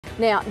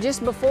Now,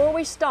 just before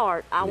we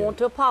start, I want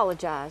to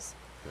apologize.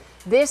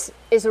 This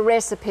is a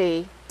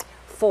recipe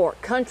for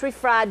country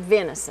fried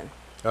venison.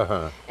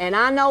 And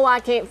I know I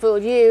can't fool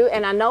you,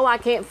 and I know I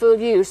can't fool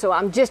you, so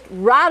I'm just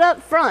right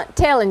up front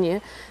telling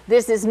you,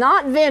 this is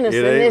not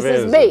venison, this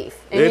is beef.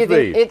 And it's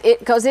beef.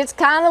 Because it's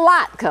kind of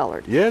light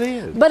colored. Yeah, it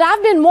is. But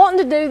I've been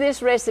wanting to do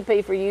this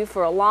recipe for you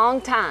for a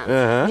long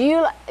time.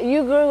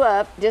 You grew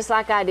up, just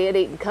like I did,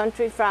 eating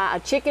country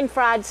fried, a chicken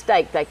fried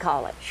steak, they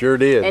call it. Sure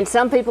did. And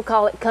some people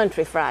call it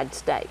country fried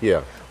steak.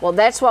 Yeah. Well,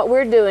 that's what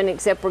we're doing,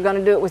 except we're going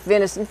to do it with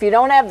venison. If you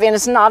don't have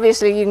venison,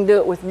 obviously you can do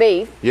it with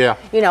beef. Yeah.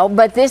 You know,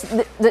 but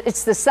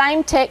it's the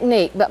same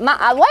technique. But the way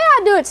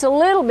I do it's a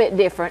little bit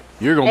different.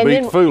 You're going to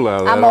beat the fool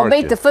out of that, I'm going to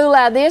beat the fool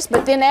out of this,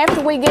 but then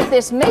after we get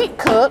this meat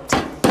cooked,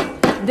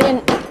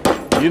 then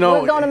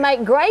we're going to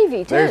make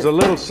gravy too. There's a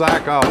little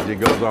psychology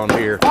goes on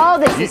here. Oh,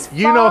 this is fun.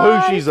 You know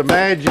who she's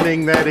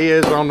imagining that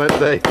is on that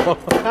table.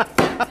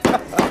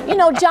 You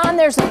know, John,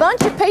 there's a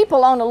bunch of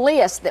people on a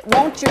list that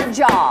want your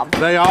job.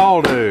 They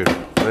all do.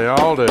 They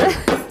all do.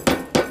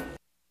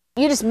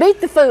 You just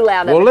beat the fool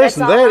out of it. Well,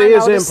 listen, that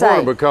is important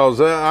say. because,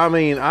 I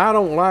mean, I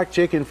don't like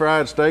chicken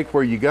fried steak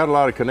where you got a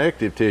lot of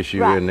connective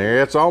tissue in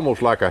there. It's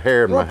almost like a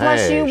hair in my hash.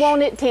 Plus you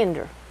want it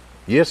tender.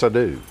 Yes, I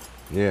do.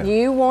 Yeah.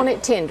 You want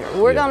it tender.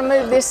 We're going to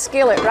move this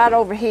skillet right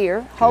over here.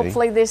 Okay.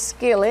 Hopefully this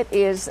skillet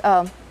is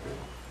going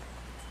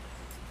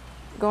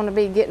to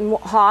be getting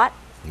hot.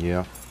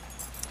 Yeah.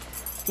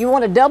 You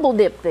want to double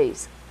dip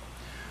these.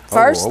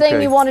 First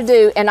thing you want to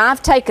do, and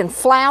I've taken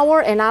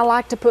flour and I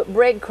like to put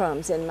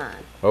breadcrumbs in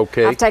mine.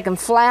 Okay. I've taken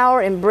flour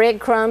and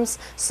breadcrumbs,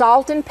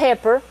 salt and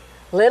pepper,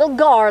 little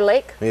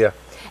garlic,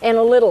 and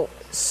a little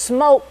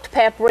smoked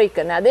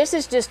paprika. Now this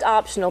is just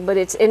optional, but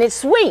it's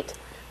sweet.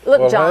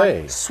 Look,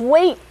 John,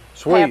 sweet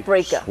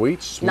paprika.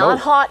 Sweet smoked. Not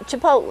hot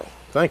chipotle.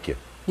 Thank you.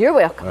 You're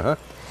welcome.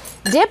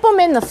 Dip them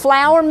in the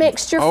flour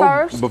mixture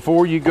first.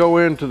 Before you go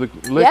into the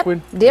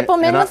liquid? Yep, dip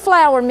them in the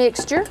flour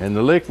mixture. And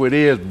the liquid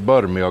is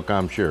buttermilk,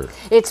 I'm sure.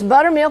 It's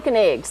buttermilk and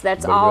eggs.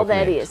 That's all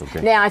that is. Okay.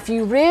 Now, if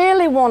you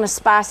really want to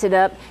spice it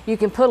up, you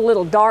can put a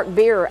little dark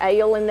beer or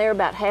ale in there,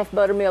 about half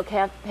buttermilk,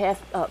 half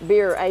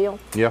beer or ale.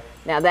 Yeah.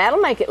 Now, that'll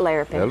make it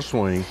larapin. That'll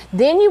swing.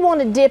 Then you want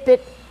to dip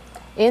it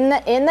in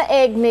the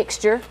egg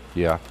mixture.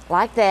 Yeah.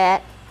 Like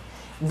that.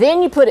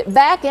 Then you put it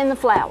back in the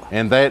flour.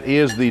 And that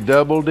is the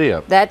double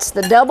dip. That's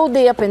the double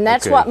dip, and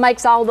that's what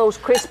makes all those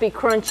crispy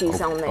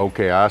crunchies on there.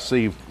 Okay, I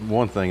see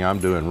one thing I'm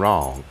doing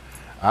wrong.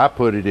 I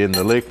put it in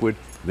the liquid,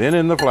 then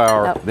in the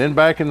flour, then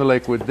back in the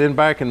liquid, then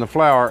back in the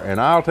flour,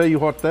 and I'll tell you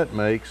what that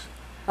makes.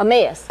 A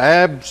mess.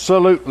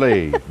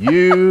 Absolutely.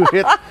 You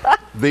hit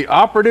the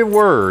operative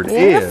word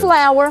in the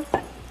flour.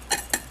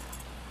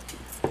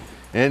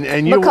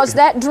 And you, because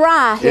that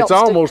dry helps. It's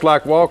almost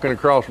like walking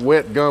across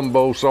wet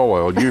gumbo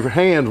soil. Your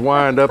hands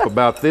wind up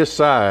about this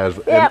size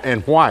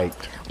and white.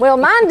 Well,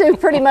 mine do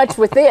pretty much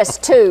with this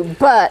too,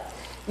 but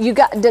you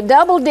got to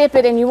double dip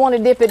it, and you want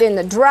to dip it in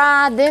the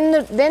dry, then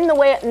the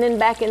wet, and then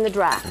back in the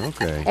dry.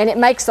 Okay. And it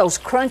makes those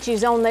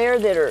crunchies on there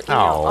that are,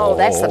 oh,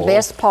 that's the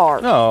best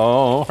part.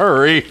 Oh,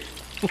 hurry.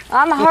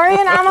 I'm a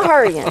hurrying.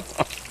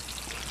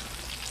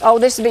 Oh,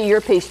 this will be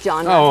your piece,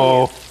 John.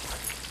 Right here.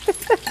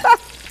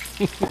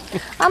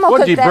 I'm gonna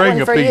What'd you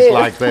bring a piece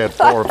like that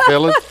for,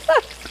 Phyllis?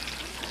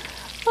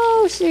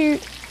 Oh,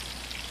 shoot.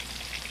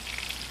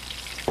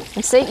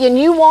 And see, and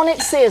you want it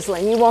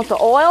sizzling. You want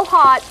the oil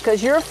hot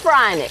because you're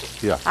frying it.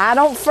 Yeah. I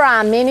don't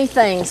fry many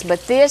things,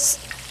 but this,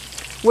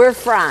 we're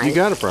frying. You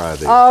gotta fry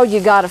this. Oh, you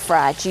gotta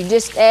fry it. You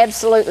just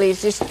absolutely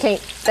just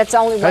can't. That's the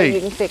only way you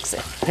can fix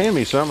it. Hand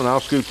me something, and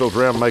I'll scoop those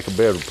around and make a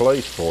better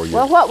place for you.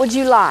 Well, what would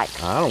you like?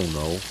 I don't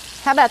know.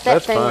 How about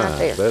that thing right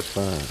there? That's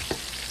fine.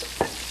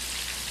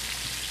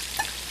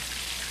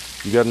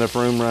 You got enough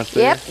room right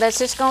there? Yep, that's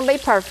just going to be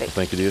perfect. I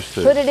think it is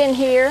too. Put it in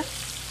here.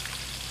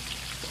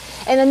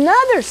 And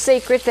another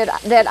secret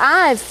that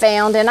I've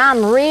found, and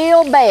I'm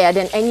real bad,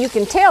 and you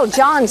can tell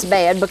John's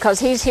bad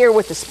because he's here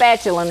with the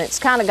spatula and it's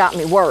kind of got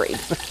me worried.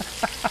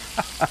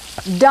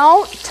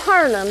 Don't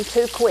turn them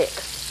too quick.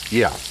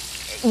 Yeah.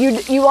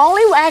 You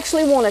only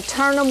actually want to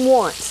turn them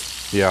once.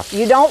 Yeah.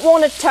 You don't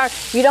want to turn,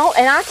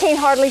 and I can't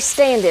hardly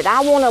stand it. I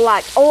want to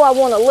I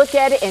want to look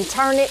at it and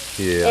turn it,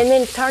 and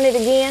then turn it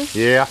again.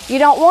 Yeah. You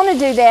don't want to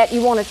do that.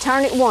 You want to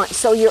turn it once.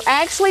 So you're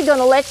actually going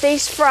to let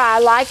these fry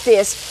like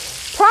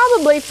this,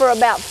 probably for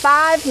about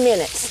 5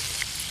 minutes.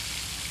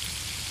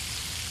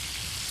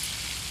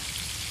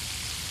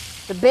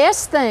 The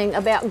best thing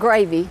about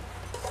gravy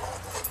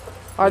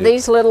are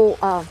these little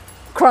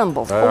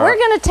crumbles. Well, we're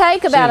going to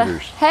take about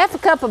half a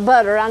cup of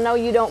butter. I know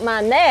you don't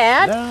mind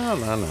that. No.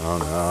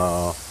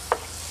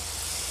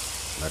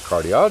 My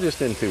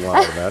cardiologist isn't too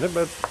wild about it,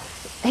 but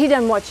he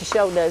doesn't watch the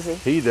show, does he?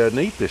 He doesn't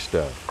eat this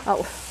stuff.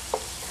 Oh.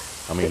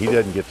 I mean, he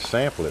doesn't get to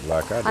sample it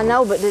like I do. I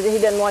know, but he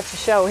doesn't watch the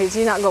show.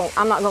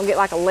 I'm not going to get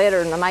like a letter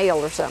in the mail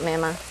or something,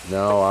 am I?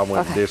 No, I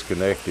went and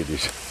disconnected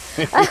his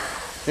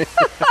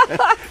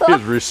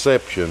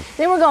reception.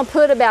 Then we're going to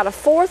put about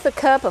 1/4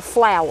 cup of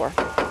flour.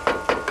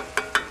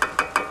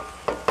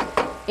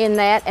 in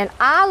that, and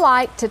I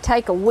like to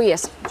take a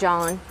whisk,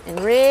 John, and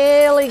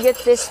really get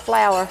this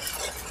flour.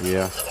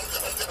 Yeah.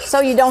 So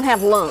you don't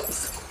have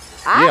lumps.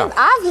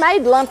 I've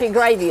made lumpy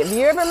gravy. Have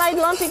you ever made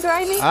lumpy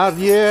gravy?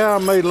 Yeah,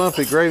 I made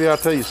lumpy gravy. I'll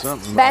tell you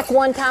something. Back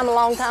one time, a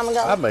long time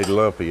ago? I made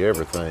lumpy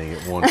everything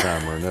at one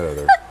time or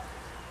another.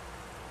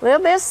 A little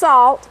bit of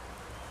salt.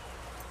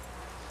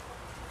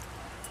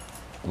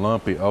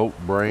 Lumpy oat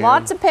bran.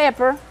 Lots of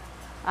pepper.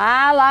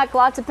 I like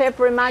lots of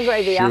pepper in my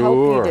gravy. Sure, I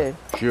hope you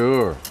do.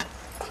 Sure.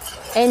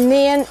 And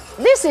then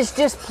this is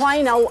just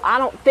plain old, I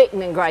don't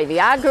thickening gravy.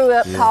 I grew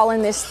up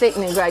calling this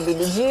thickening gravy.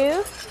 Did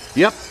you?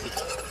 Yep.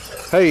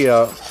 Hey,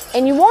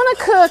 and you want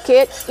to cook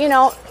it, you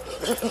know,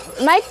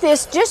 make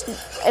this just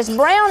as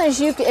brown as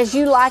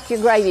you like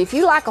your gravy. If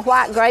you like a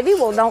white gravy,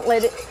 well, don't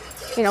let it,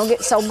 you know,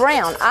 get so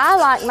brown. I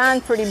like mine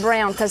pretty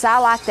brown because I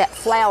like that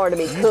flour to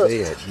be cooked.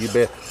 You bet, you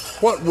bet.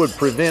 What would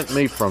prevent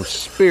me from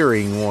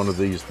spearing one of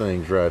these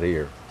things right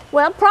here?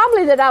 Well,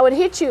 probably that I would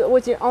hit you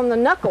with on the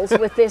knuckles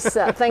with this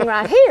thing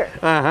right here.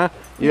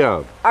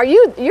 Yeah.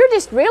 You're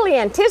just really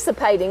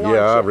anticipating, aren't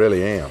you? Yeah, I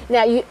really am.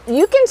 Now you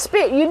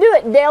can you do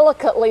it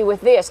delicately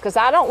with this because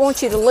I don't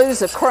want you to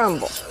lose a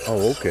crumble.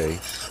 Oh, okay.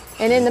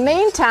 And in the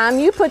meantime,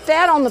 you put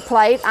that on the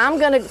plate. I'm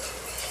gonna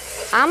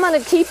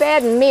keep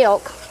adding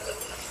milk.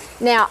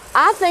 Now,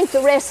 I think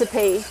the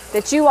recipe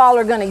that you all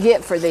are gonna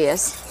get for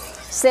this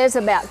says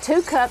about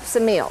 2 cups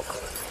of milk.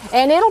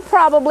 And it'll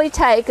probably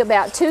take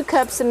about 2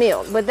 cups of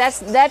milk, but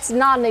that's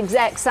not an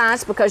exact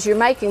science because you're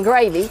making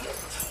gravy,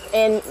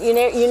 and you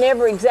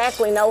never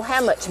exactly know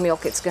how much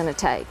milk it's going to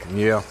take.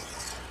 Yeah.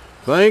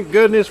 Thank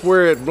goodness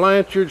we're at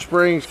Blanchard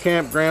Springs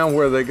Campground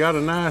where they got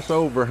a nice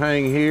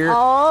overhang here.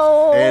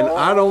 Oh. And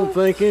I don't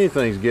think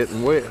anything's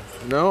getting wet.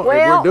 No,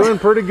 well, we're doing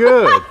pretty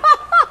good.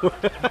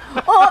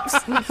 Oops.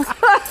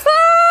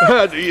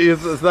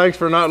 Thanks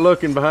for not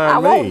looking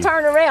behind me. I won't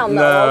turn around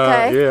though,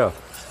 okay? Yeah.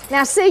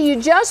 Now see, you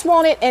just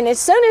want it, and as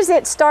soon as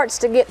it starts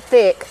to get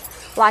thick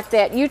like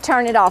that, you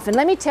turn it off. And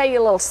let me tell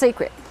you a little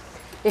secret.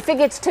 If it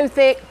gets too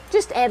thick,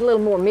 just add a little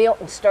more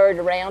milk and stir it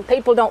around.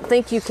 People don't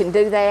think you can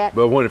do that.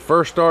 But when it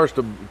first starts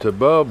to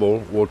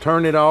bubble, we'll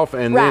turn it off,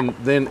 and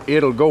then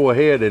it'll go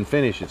ahead and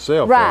finish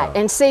itself. Right, out.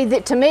 and see,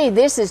 that to me,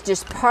 this is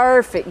just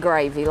perfect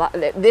gravy, like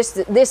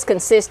this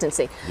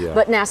consistency. Yeah.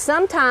 But now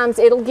sometimes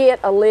it'll get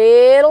a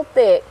little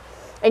thick,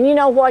 and you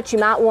know what? You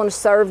might want to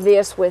serve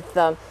this with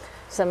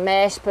some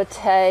mashed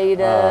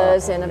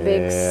potatoes and a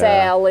big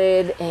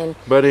salad.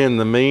 But in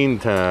the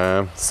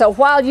meantime. So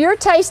while you're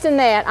tasting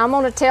that, I'm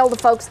going to tell the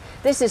folks,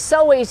 this is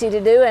so easy to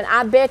do, and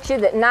I bet you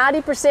that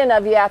 90%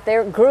 of you out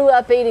there grew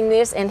up eating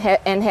this and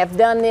have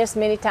done this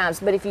many times.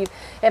 But if you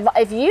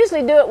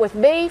usually do it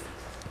with beef,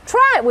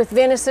 try it with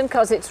venison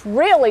because it's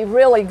really,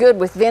 really good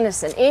with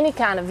venison, any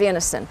kind of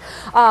venison.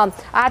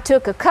 I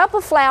took a cup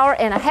of flour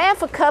and a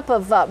half a cup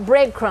of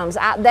breadcrumbs.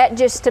 That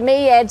just, to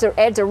me, adds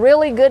a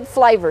really good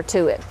flavor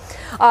to it.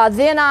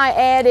 Then I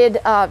added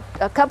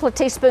a couple of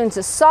teaspoons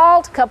of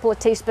salt, a couple of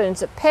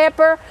teaspoons of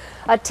pepper,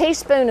 a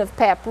teaspoon of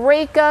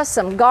paprika,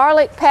 some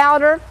garlic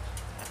powder,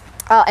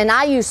 and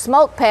I use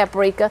smoked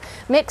paprika.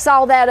 Mix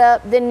all that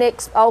up, then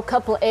mix a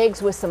couple of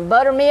eggs with some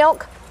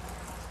buttermilk.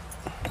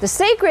 The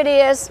secret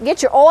is,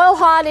 get your oil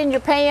hot in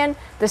your pan.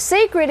 The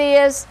secret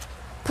is,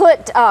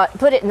 put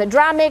it in the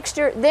dry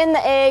mixture, then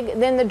the egg,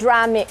 then the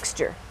dry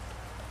mixture.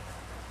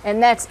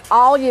 And that's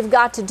all you've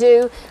got to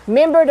do.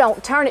 Remember,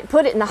 don't turn it,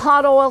 put it in the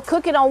hot oil,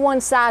 cook it on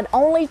one side,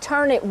 only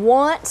turn it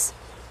once.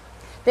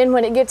 Then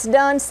when it gets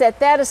done, set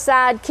that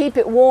aside, keep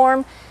it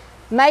warm,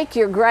 make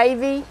your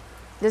gravy.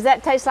 Does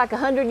that taste like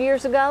 100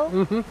 years ago?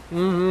 Mm-hmm,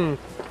 mm-hmm.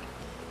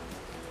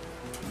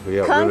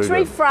 Yeah, country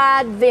really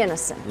fried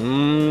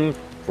venison.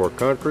 For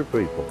country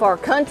people. For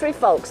country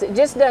folks. It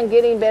just doesn't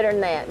get any better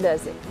than that,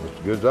 does it? It's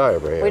as good as I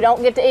ever had. We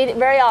don't get to eat it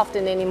very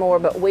often anymore,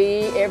 but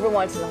we, every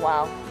once in a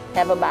while,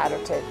 have a bite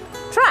or two.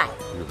 Try.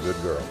 You're a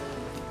good girl.